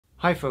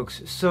Hi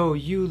folks, so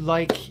you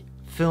like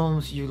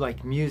films, you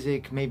like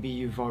music, maybe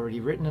you've already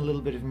written a little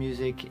bit of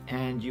music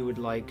and you would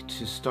like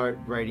to start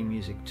writing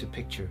music to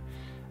picture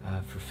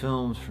for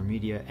films, for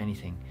media,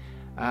 anything.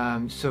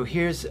 So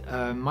here's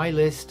my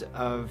list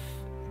of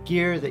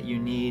gear that you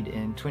need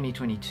in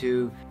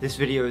 2022. This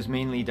video is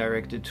mainly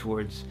directed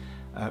towards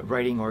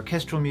writing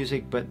orchestral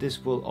music, but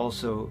this will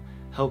also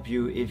help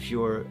you if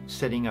you're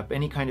setting up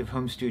any kind of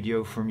home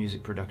studio for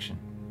music production.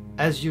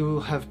 As you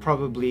have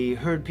probably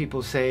heard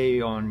people say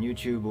on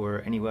YouTube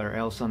or anywhere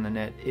else on the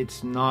net,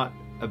 it's not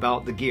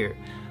about the gear.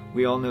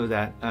 We all know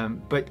that,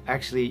 but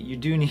actually you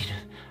do need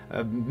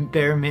a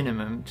bare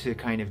minimum to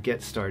kind of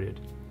get started.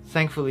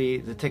 Thankfully,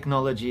 the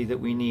technology that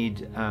we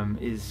need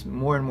is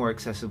more and more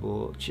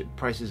accessible. Chip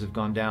prices have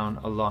gone down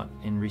a lot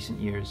in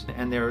recent years,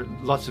 and there are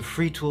lots of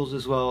free tools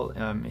as well,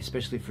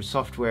 especially for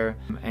software,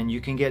 and you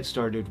can get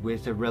started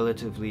with a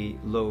relatively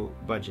low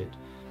budget.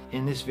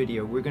 In this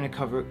video, we're going to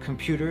cover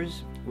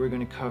computers, we're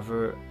going to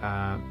cover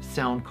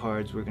sound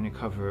cards, we're going to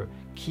cover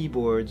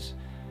keyboards,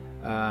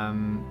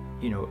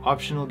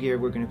 optional gear,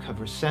 we're going to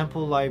cover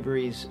sample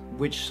libraries,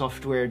 which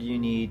software do you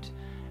need,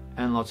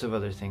 and lots of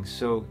other things.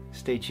 So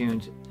stay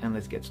tuned and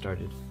let's get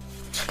started.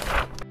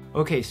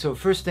 Okay, so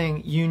first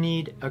thing, you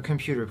need a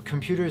computer.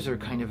 Computers are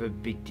kind of a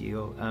big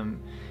deal.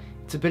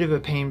 It's a bit of a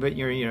pain, but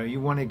you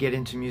want to get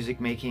into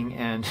music making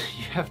and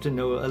you have to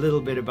know a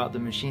little bit about the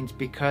machines,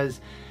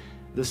 because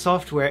the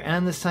software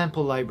and the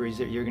sample libraries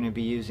that you're going to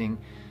be using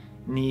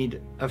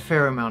need a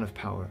fair amount of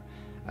power.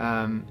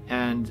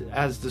 And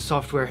as the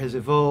software has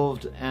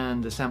evolved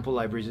and the sample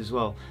libraries as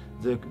well,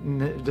 the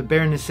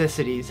bare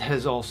necessities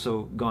has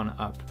also gone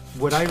up.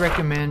 What I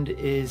recommend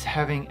is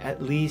having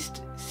at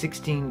least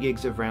 16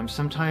 gigs of RAM.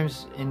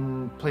 Sometimes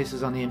in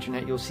places on the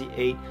internet you'll see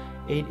 8.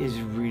 8 is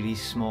really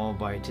small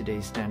by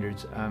today's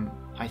standards.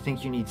 I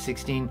think you need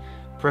 16,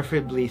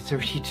 preferably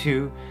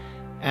 32.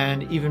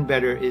 And even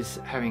better is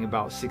having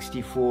about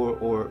 64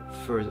 or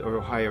further or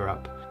higher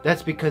up.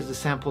 That's because the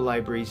sample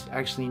libraries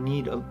actually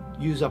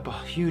use up a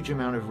huge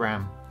amount of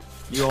RAM.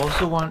 You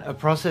also want a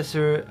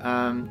processor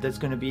that's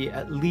going to be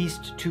at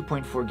least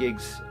 2.4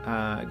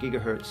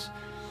 gigahertz.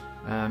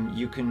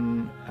 You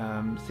can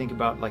think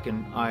about like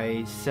an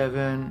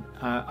i7.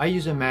 I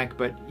use a Mac,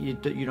 but you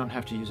don't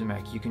have to use a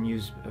Mac. You can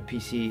use a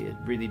PC. It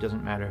really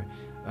doesn't matter.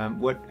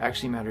 What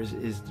actually matters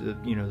is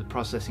the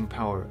processing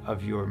power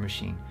of your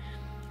machine.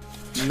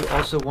 You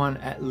also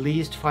want at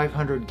least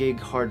 500 gig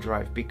hard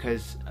drive,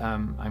 because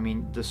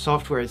the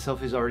software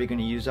itself is already going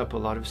to use up a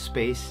lot of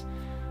space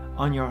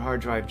on your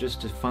hard drive just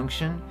to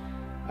function.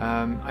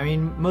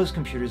 Most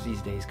computers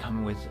these days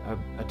come with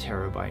a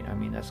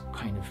terabyte. That's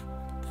kind of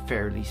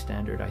fairly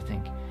standard, I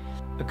think.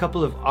 A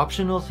couple of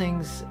optional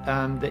things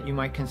that you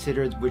might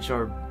consider, which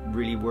are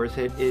really worth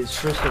it, is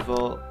first of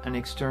all an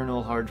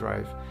external hard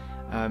drive.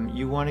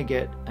 You want to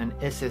get an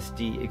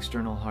SSD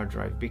external hard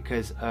drive,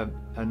 because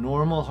a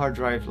normal hard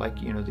drive, like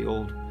the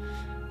old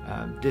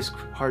disk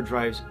hard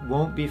drives,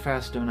 won't be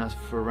fast enough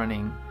for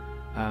running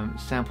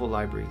sample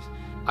libraries.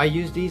 I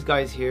use these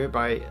guys here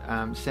by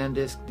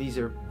Sandisk. These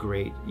are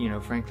great.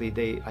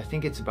 Frankly, I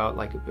think it's about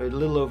like a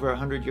little over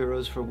 100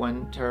 euros for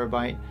 1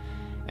 terabyte.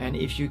 And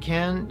if you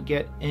can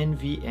get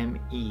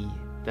NVMe,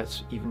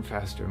 that's even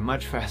faster,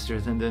 much faster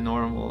than the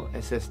normal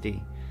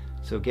SSD.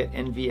 So get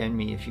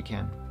NVMe if you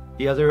can.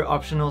 The other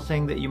optional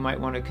thing that you might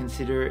want to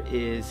consider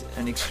is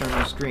an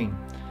external screen.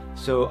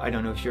 So I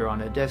don't know if you're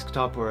on a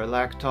desktop or a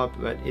laptop,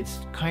 but it's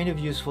kind of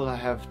useful to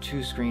have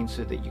 2 screens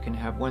so that you can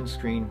have one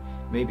screen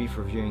maybe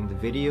for viewing the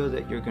video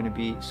that you're going to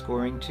be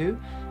scoring to,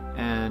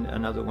 and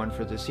another one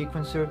for the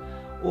sequencer.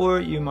 Or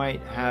you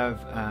might have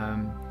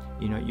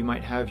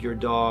your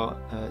DAW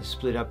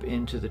split up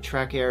into the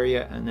track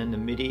area and then the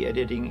MIDI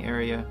editing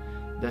area.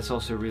 That's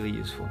also really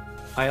useful.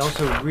 I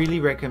also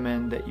really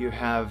recommend that you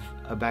have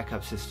a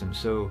backup system.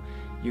 So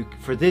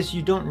for this,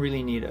 you don't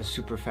really need a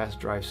super fast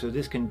drive. So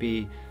this can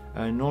be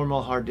a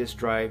normal hard disk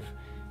drive.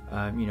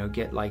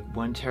 Get like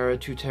 1 tera,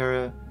 2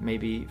 tera,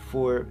 maybe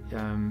 4,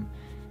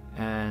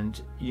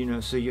 and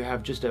so you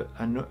have just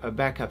a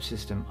backup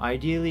system.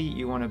 Ideally,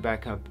 you want to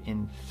back up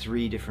in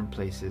 3 different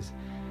places.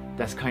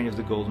 That's kind of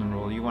the golden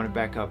rule. You want to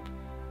back up,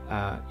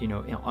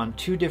 on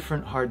 2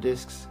 different hard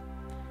disks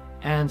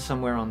and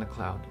somewhere on the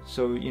cloud.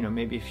 So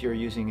maybe if you're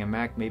using a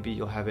Mac, maybe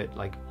you'll have it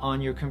like on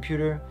your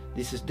computer.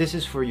 This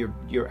is for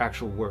your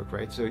actual work,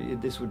 right? So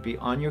this would be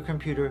on your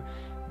computer,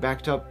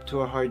 backed up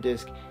to a hard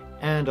disk,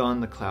 and on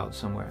the cloud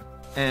somewhere.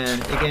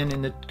 And again,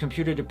 in the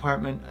computer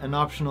department, an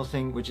optional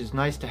thing which is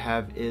nice to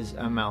have is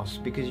a mouse,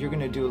 because you're going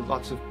to do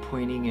lots of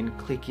pointing and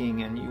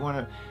clicking, and you want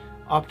to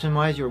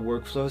optimize your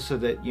workflow so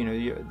that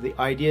the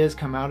ideas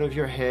come out of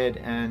your head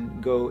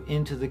and go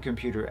into the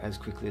computer as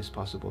quickly as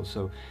possible.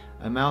 So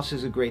a mouse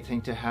is a great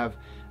thing to have.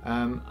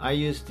 I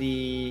use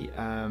the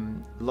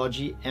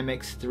Logi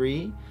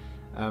MX3,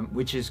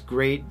 which is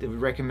great,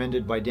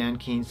 recommended by Dan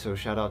Keen, so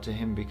shout out to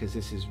him, because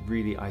this is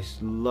really, I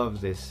love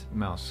this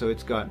mouse. So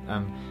it's got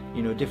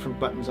different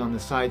buttons on the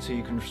side, so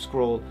you can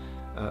scroll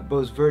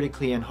both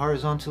vertically and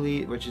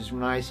horizontally, which is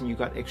nice, and you've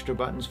got extra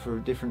buttons for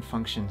different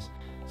functions.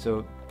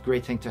 So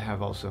great thing to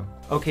have also.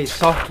 Okay,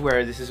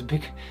 software. This is a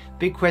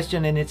big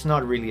question, and it's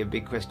not really a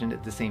big question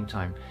at the same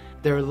time.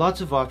 There are lots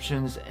of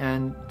options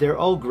and they're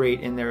all great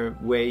in their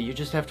way. You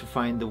just have to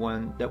find the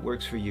one that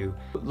works for you.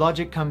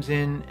 Logic comes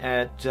in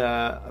at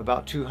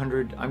about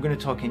 200. I'm going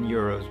to talk in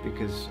euros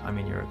because I'm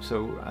in Europe.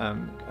 So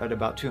at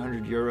about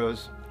 200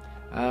 euros.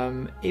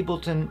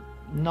 Ableton,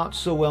 not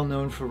so well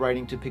known for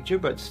writing to picture,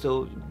 but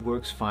still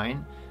works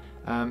fine.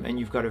 And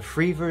you've got a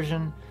free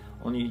version,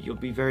 only you'll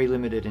be very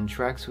limited in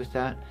tracks with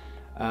that.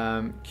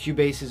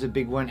 Cubase is a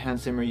big one.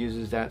 Hans Zimmer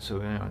uses that, so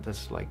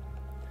that's like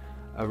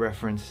a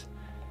reference.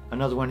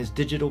 Another one is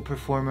Digital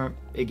Performer.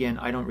 Again,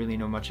 I don't really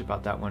know much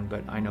about that one,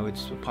 but I know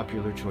it's a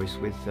popular choice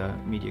with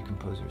media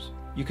composers.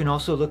 You can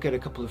also look at a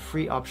couple of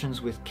free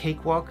options with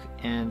Cakewalk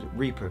and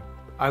Reaper.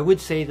 I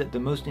would say that the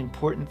most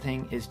important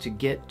thing is to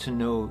get to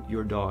know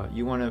your DAW.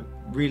 You want to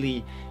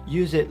really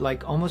use it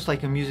like almost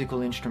like a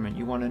musical instrument.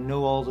 You want to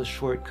know all the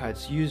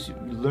shortcuts.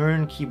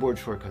 Learn keyboard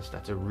shortcuts.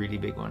 That's a really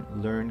big one.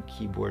 Learn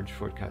keyboard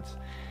shortcuts.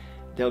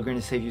 They're going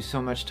to save you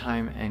so much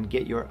time and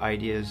get your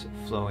ideas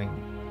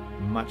flowing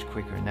much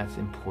quicker, and that's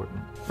important.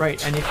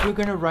 Right, and if you're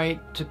going to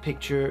write to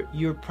picture,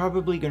 you're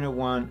probably going to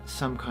want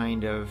some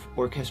kind of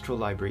orchestral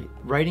library.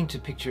 Writing to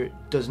picture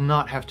does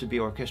not have to be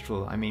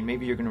orchestral. I mean,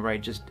 maybe you're going to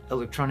write just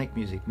electronic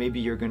music. Maybe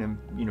you're going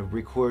to,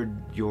 record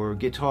your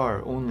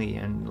guitar only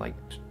and like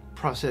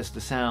process the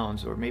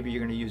sounds, or maybe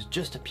you're going to use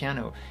just a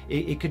piano.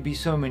 It could be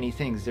so many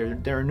things.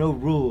 There are no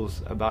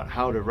rules about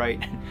how to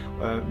write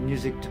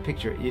music to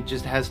picture. It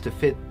just has to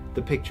fit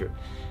the picture.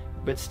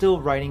 But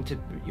still, writing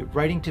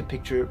to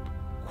picture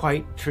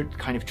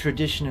kind of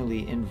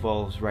traditionally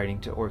involves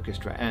writing to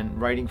orchestra, and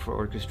writing for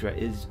orchestra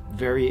is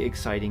very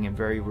exciting and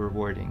very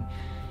rewarding.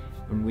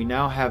 And we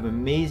now have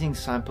amazing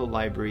sample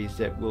libraries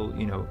that will,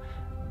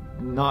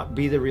 not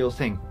be the real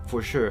thing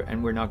for sure,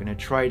 and we're not going to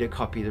try to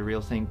copy the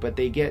real thing, but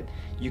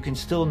you can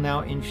still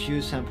now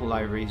infuse sample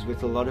libraries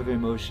with a lot of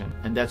emotion,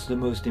 and that's the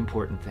most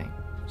important thing.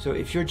 So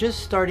if you're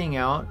just starting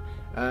out,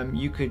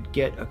 you could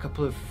get a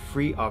couple of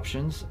free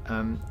options.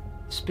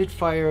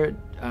 Spitfire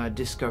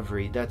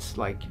Discovery, that's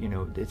like,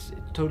 it's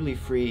totally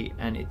free,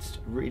 and it's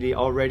really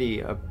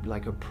already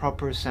like a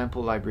proper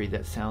sample library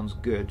that sounds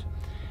good.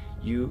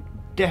 You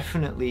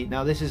definitely,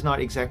 now this is not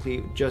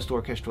exactly just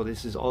orchestral,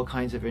 this is all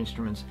kinds of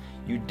instruments.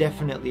 You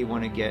definitely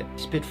want to get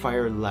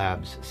Spitfire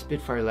Labs.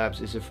 Spitfire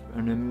Labs is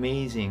an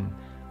amazing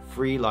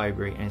free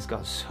library, and it's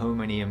got so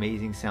many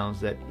amazing sounds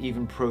that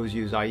even pros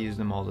use. I use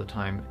them all the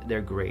time.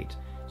 They're great.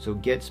 So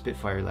get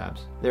Spitfire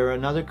Labs. There are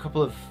another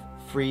couple of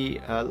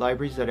free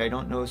libraries that I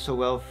don't know so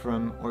well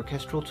from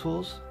Orchestral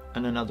Tools,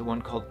 and another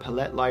one called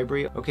Palette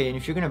Library. Okay, and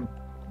if you're going to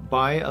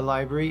buy a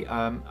library,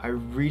 I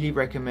really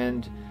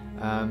recommend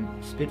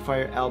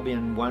Spitfire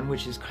Albion 1,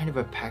 which is kind of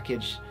a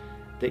package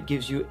that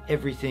gives you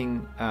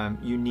everything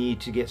you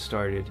need to get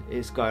started.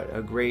 It's got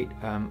a great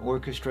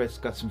orchestra, it's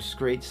got some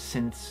great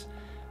synths,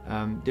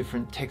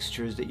 different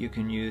textures that you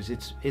can use.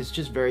 It's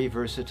just very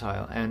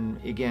versatile, and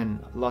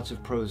again, lots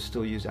of pros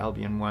still use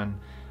Albion 1.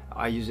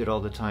 I use it all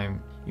the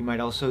time. You might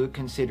also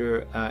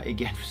consider,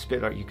 again,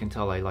 you can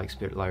tell I like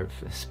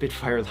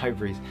Spitfire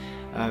libraries.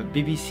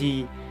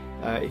 BBC,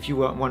 if you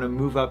want to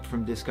move up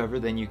from Discover,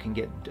 then you can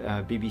get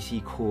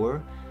BBC Core,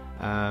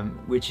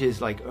 which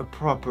is like a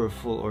proper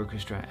full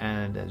orchestra,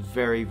 and that's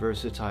very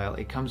versatile.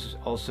 It comes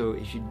also,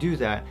 if you do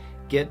that,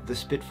 get the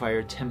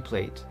Spitfire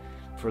template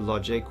for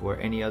Logic or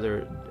any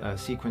other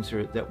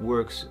sequencer that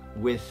works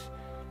with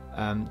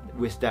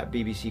that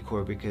BBC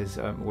Core, because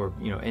or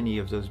any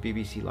of those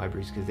BBC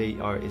libraries, because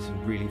it's a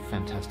really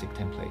fantastic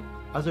template.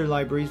 Other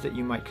libraries that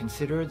you might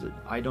consider, that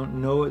I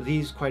don't know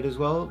these quite as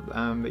well,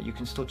 but you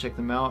can still check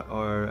them out,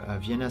 are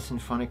Vienna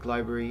Symphonic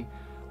Library,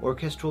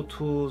 Orchestral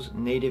Tools,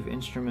 Native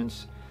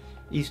Instruments,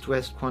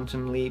 East-West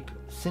Quantum Leap,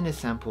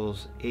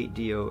 Cinesamples,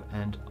 8Dio,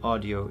 and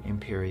Audio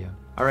Imperia.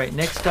 Alright,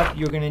 next up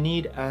you're going to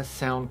need a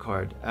sound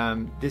card.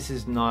 This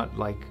is not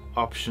like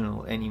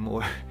optional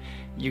anymore.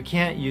 You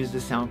can't use the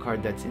sound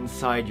card that's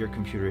inside your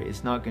computer.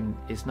 It's not going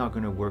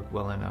to work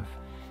well enough.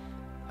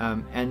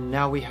 And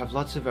now we have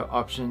lots of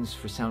options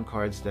for sound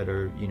cards that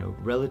are,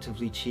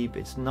 relatively cheap.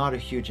 It's not a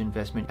huge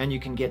investment, and you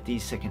can get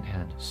these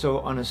secondhand. So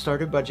on a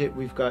starter budget,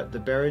 we've got the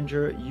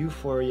Behringer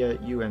Euphoria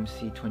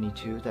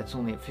UMC22. That's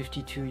only at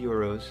 52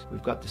 euros.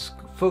 We've got the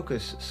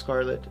Focus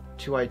Scarlett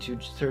 2i2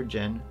 3rd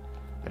Gen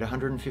at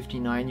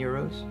 159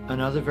 euros.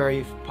 Another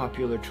very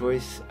popular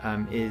choice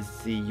is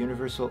the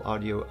Universal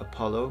Audio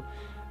Apollo.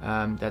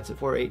 That's at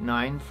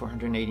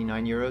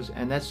 489 euros,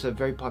 and that's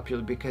very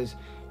popular because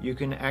you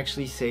can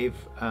actually save,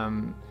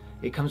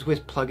 it comes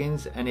with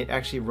plugins, and it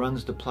actually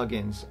runs the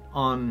plugins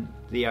on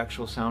the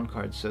actual sound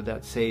card, so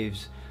that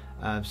saves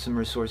some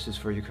resources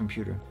for your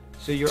computer.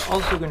 So you're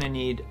also going to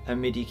need a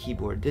MIDI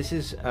keyboard. This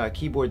is a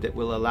keyboard that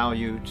will allow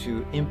you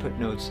to input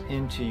notes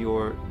into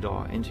your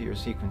DAW, into your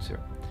sequencer.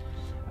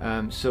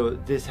 So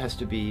this has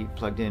to be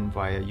plugged in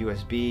via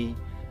USB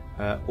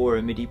or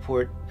a MIDI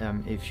port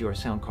if your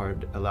sound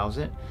card allows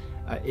it.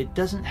 It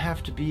doesn't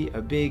have to be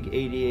a big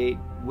 88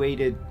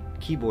 weighted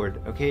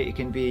keyboard, okay? It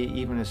can be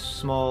even a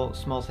small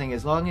thing,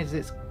 as long as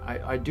it's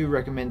I do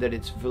recommend that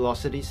it's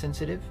velocity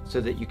sensitive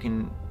so that you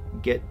can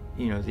get,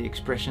 you know, the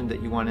expression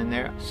that you want in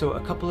there. So a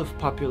couple of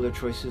popular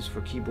choices for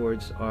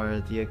keyboards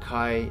are the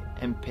Akai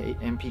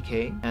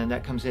MPK, and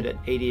that comes in at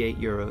 88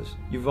 euros.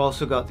 You've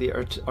also got the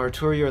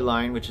Arturia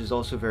line, which is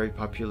also very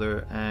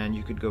popular, and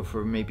you could go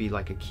for maybe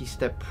like a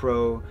Keystep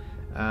Pro,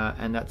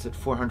 and that's at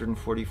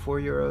 444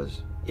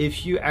 euros.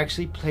 If you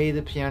actually play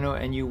the piano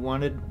and you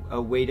wanted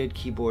a weighted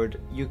keyboard,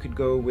 you could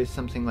go with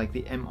something like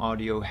the M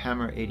Audio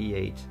Hammer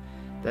 88.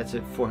 That's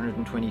at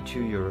 422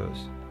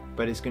 euros,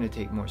 but it's going to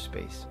take more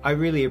space. I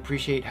really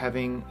appreciate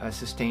having a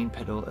sustain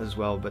pedal as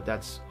well, but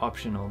that's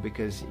optional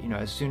because, you know,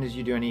 as soon as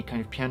you do any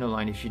kind of piano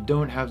line, if you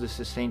don't have the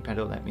sustain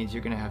pedal, that means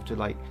you're going to have to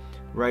like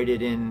write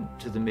it in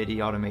to the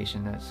MIDI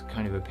automation. That's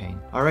kind of a pain.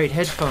 All right,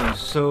 headphones.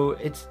 So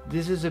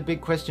this is a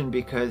big question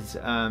because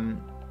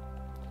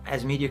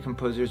as media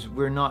composers,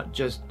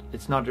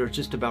 it's not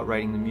just about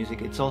writing the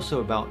music, it's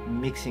also about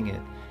mixing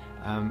it.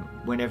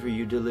 Whenever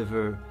you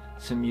deliver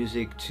some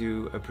music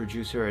to a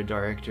producer, a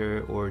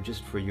director, or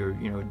just for your,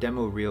 you know,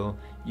 demo reel,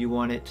 you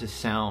want it to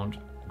sound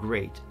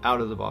great out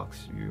of the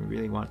box. You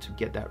really want to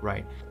get that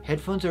right.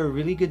 Headphones are a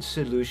really good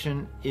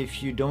solution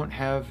if you don't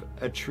have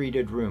a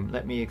treated room.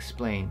 Let me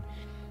explain.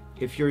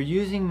 If you're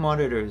using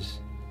monitors,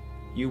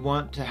 you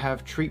want to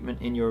have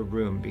treatment in your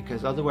room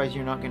because otherwise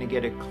you're not going to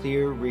get a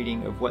clear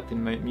reading of what the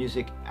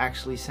music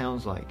actually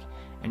sounds like,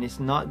 and it's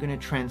not going to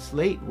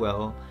translate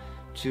well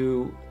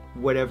to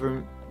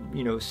whatever,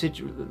 you know,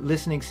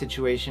 listening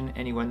situation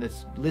anyone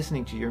that's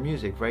listening to your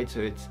music, right?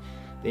 So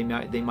they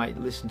might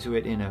listen to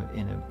it in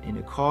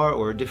a car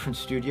or a different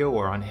studio,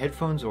 or on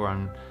headphones, or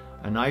on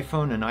an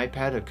iPhone, an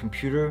iPad, a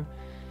computer.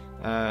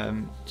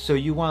 So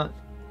you want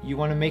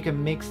to make a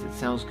mix that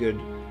sounds good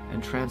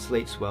and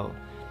translates well.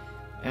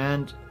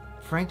 And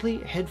frankly,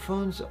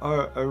 headphones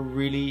are a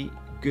really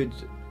good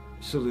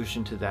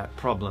solution to that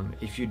problem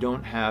if you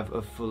don't have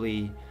a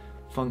fully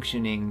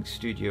functioning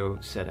studio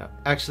setup.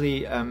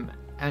 Actually,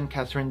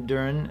 Anne-Catherine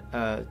Dern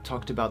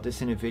talked about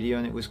this in a video,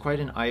 and it was quite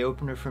an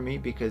eye-opener for me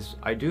because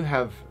I do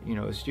have, you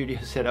know, a studio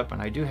setup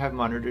and I do have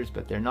monitors,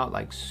 but they're not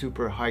like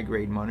super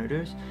high-grade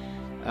monitors.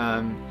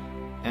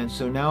 And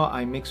so now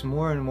I mix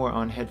more and more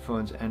on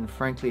headphones, and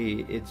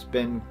frankly, it's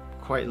been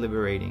quite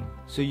liberating.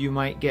 So you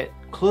might get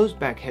closed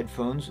back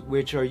headphones,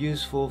 which are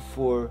useful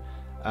for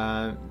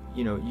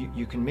you know,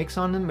 you can mix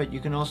on them, but you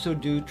can also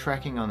do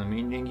tracking on them,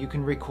 meaning you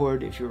can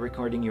record. If you're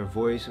recording your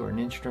voice or an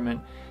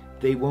instrument,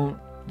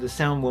 the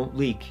sound won't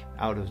leak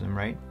out of them,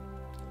 right?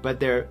 But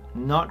they're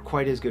not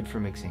quite as good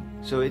for mixing.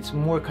 So it's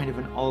more kind of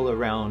an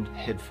all-around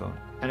headphone.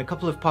 And a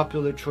couple of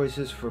popular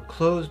choices for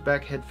closed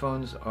back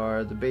headphones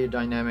are the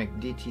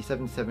Beyerdynamic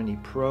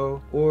DT770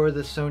 Pro or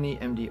the Sony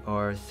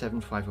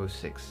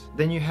MDR7506.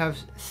 Then you have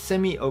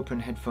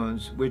semi-open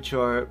headphones, which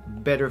are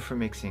better for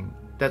mixing.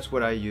 That's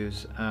what I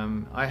use.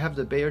 I have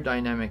the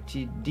Beyerdynamic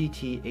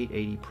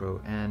DT880 Pro,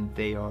 and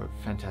they are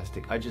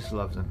fantastic. I just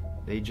love them.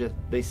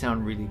 They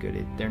sound really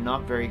good. They're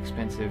not very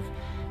expensive,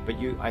 but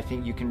I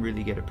think you can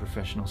really get a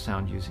professional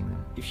sound using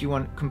them. If you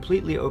want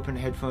completely open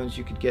headphones,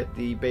 you could get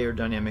the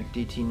Beyerdynamic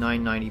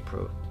DT990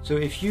 Pro. So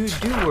if you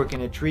do work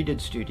in a treated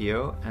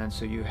studio, and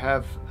so you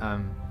have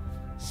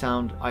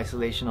sound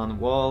isolation on the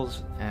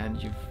walls,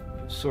 and you've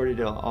sorted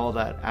all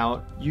that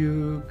out,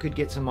 you could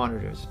get some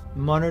monitors.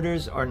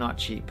 Monitors are not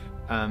cheap.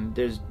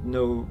 There's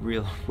no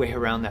real way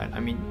around that. I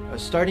mean, a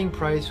starting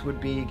price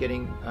would be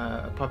getting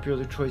a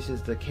popular choice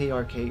is the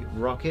KRK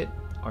Rocket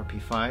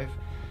RP5.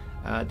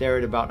 They're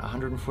at about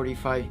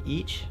 145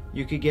 each.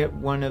 You could get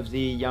one of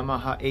the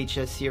Yamaha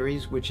HS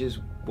series, which is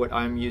what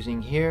I'm using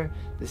here.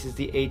 This is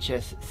the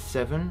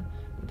HS7.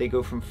 They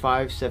go from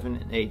 5, 7,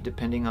 and 8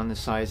 depending on the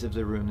size of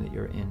the room that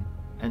you're in.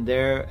 And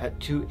they're at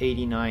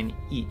 289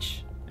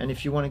 each. And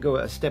if you want to go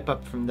a step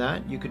up from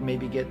that, you could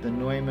maybe get the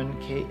Neumann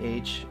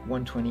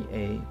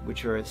KH120A,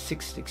 which are at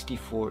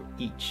 664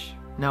 each.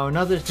 Now,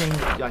 another thing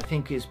that I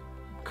think is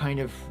kind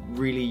of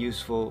really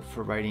useful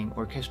for writing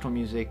orchestral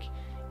music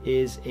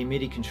is a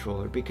MIDI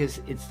controller,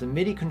 because it's the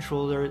MIDI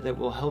controller that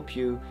will help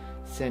you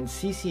send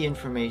CC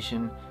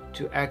information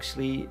to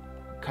actually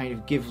kind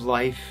of give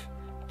life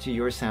to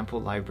your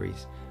sample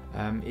libraries.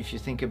 If you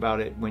think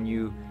about it, when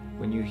you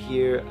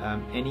hear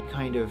any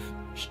kind of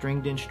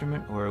stringed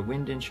instrument or a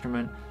wind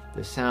instrument,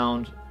 the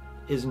sound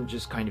isn't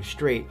just kind of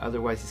straight,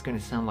 otherwise it's going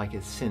to sound like a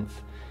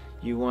synth.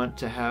 You want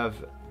to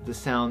have the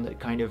sound that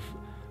kind of,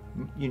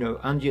 you know,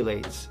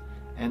 undulates,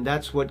 and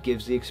that's what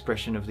gives the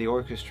expression of the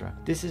orchestra.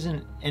 This is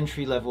an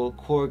entry-level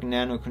Korg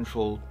Nano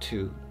Control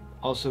 2,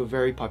 also a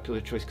very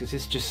popular choice because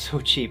it's just so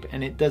cheap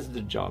and it does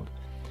the job.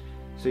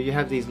 So you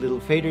have these little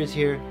faders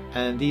here,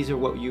 and these are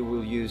what you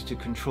will use to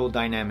control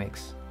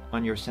dynamics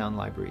on your sound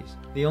libraries.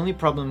 The only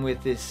problem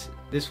with this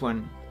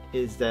one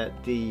is that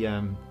the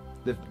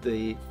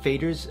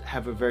faders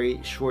have a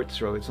very short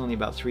throw. It's only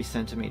about 3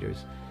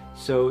 centimeters.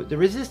 So the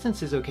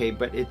resistance is okay,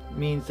 but it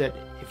means that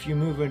if you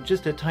move it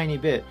just a tiny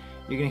bit,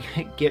 you're going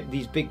to get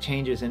these big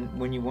changes, and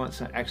when you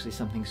want actually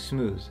something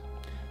smooth.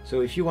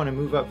 So if you want to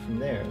move up from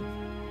there,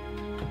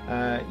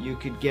 you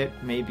could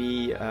get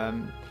maybe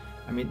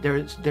I mean,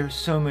 there's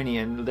so many,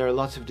 and there are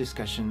lots of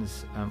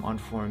discussions on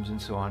forums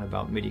and so on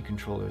about MIDI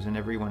controllers, and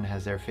everyone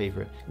has their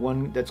favorite.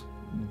 One that's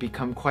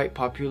become quite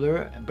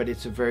popular, but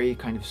it's a very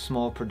kind of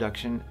small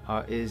production,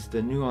 is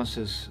the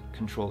Nuances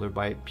controller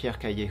by Pierre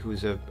Caillet,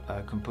 who's a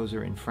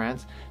composer in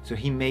France. So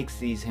he makes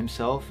these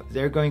himself.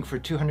 They're going for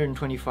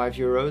 225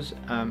 euros,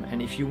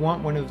 and if you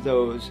want one of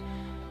those,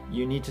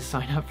 you need to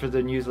sign up for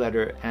the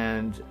newsletter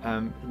and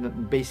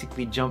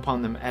basically jump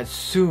on them as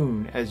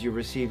soon as you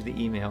receive the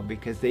email,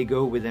 because they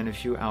go within a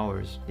few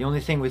hours. The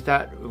only thing with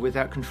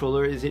that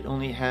controller is it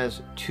only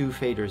has 2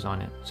 faders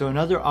on it. So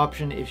another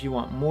option, if you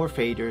want more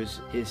faders,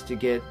 is to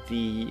get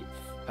the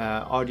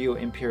Audio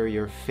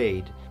Imperior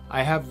Fade.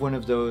 I have one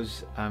of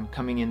those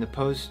coming in the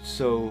post,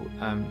 so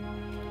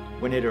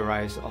when it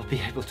arrives, I'll be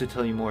able to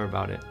tell you more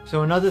about it.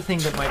 So another thing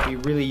that might be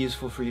really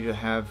useful for you to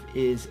have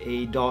is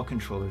a DAW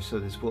controller. So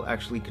this will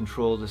actually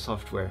control the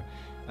software.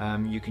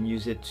 You can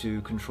use it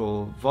to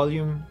control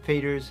volume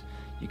faders.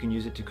 You can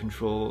use it to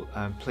control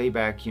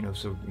playback,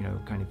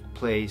 kind of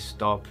play,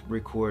 stop,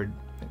 record,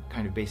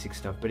 kind of basic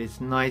stuff. But it's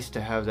nice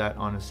to have that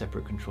on a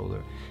separate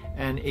controller.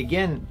 And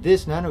again,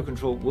 this Nano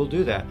Control will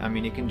do that. I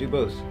mean, it can do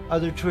both.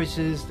 Other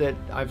choices that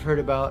I've heard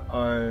about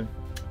are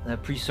the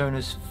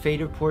PreSonus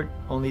fader port,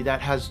 only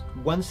that has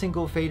one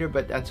single fader,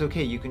 but that's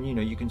okay. You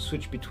can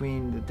switch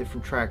between the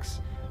different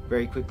tracks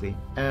very quickly.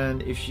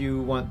 And if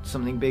you want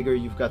something bigger,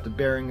 you've got the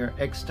Behringer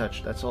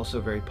X-Touch. That's also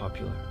very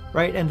popular.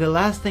 Right, and the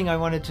last thing I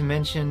wanted to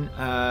mention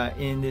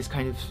in this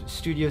kind of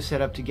studio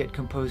setup to get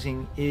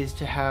composing is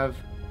to have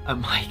a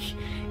mic.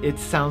 It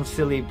sounds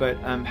silly, but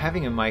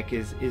having a mic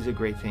is a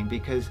great thing,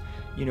 because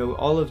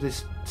all of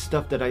this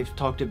stuff that I've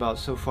talked about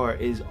so far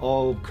is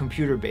all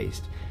computer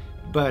based.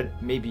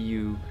 But maybe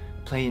you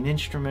play an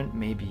instrument,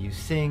 maybe you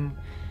sing,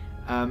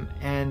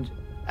 and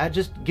that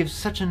just gives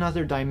such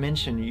another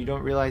dimension. You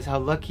don't realize how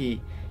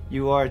lucky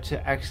you are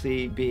to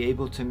actually be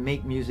able to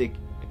make music,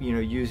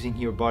 using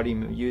your body,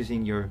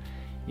 using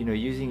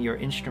your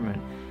instrument.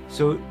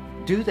 So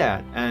do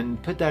that and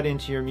put that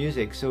into your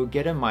music. So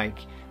get a mic.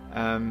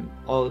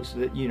 Also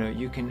that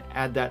you can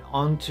add that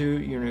onto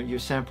your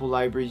sample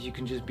libraries. You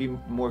can just be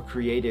more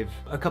creative.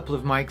 A couple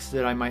of mics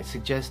that I might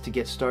suggest to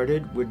get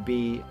started would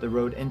be the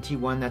Rode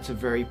NT1. That's a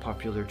very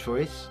popular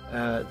choice.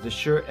 The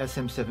Shure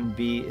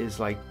SM7B is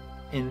like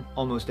in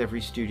almost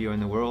every studio in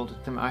the world.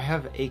 I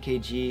have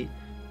AKG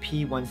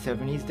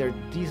P170s. They're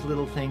these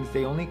little things.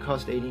 They only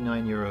cost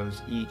 89 euros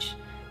each.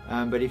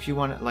 But if you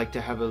want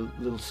to have a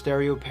little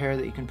stereo pair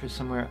that you can put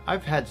somewhere,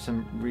 I've had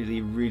some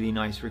really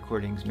nice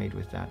recordings made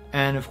with that.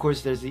 And of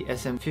course there's the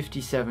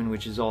SM57,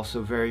 which is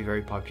also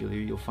very popular.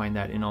 You'll find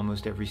that in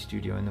almost every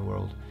studio in the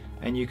world.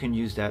 And you can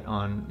use that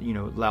on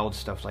loud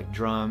stuff like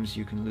drums.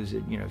 You can use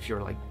it if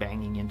you're like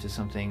banging into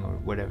something or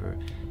whatever.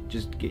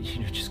 Just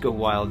go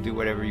wild, do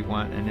whatever you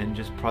want, and then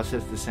just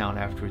process the sound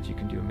afterwards. You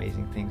can do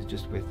amazing things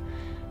just with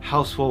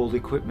household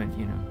equipment,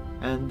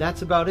 And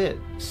that's about it.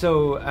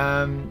 So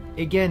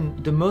again,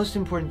 the most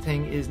important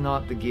thing is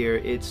not the gear,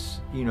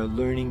 it's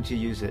learning to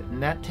use it,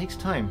 and that takes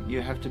time.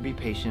 You have to be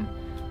patient,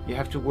 you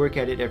have to work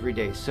at it every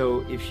day.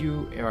 So if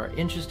you are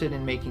interested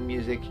in making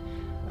music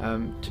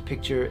to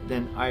picture,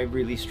 then I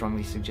really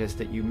strongly suggest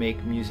that you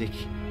make music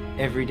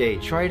every day.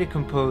 Try to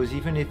compose,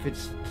 even if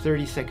it's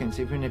 30 seconds,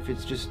 even if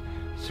it's just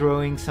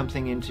throwing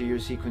something into your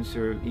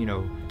sequencer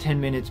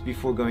 10 minutes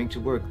before going to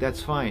work.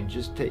 That's fine.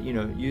 Just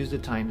use the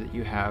time that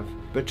you have,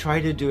 but try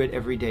to do it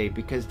every day,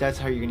 because that's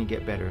how you're going to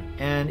get better.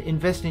 And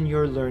invest in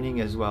your learning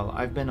as well.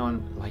 I've been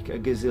on like a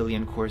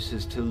gazillion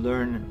courses to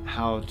learn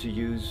how to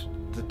use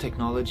the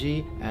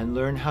technology and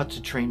learn how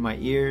to train my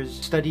ears,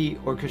 study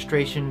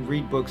orchestration,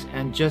 read books,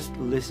 and just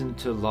listen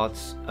to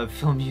lots of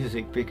film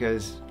music,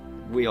 because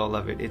we all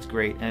love it. It's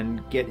great.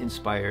 And get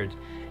inspired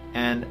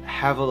and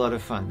have a lot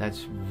of fun.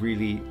 That's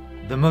really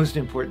the most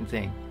important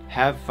thing.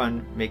 Have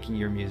fun making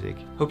your music.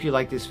 Hope you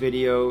liked this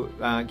video.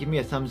 Give me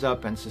a thumbs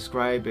up and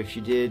subscribe if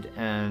you did,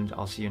 and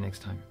I'll see you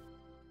next time.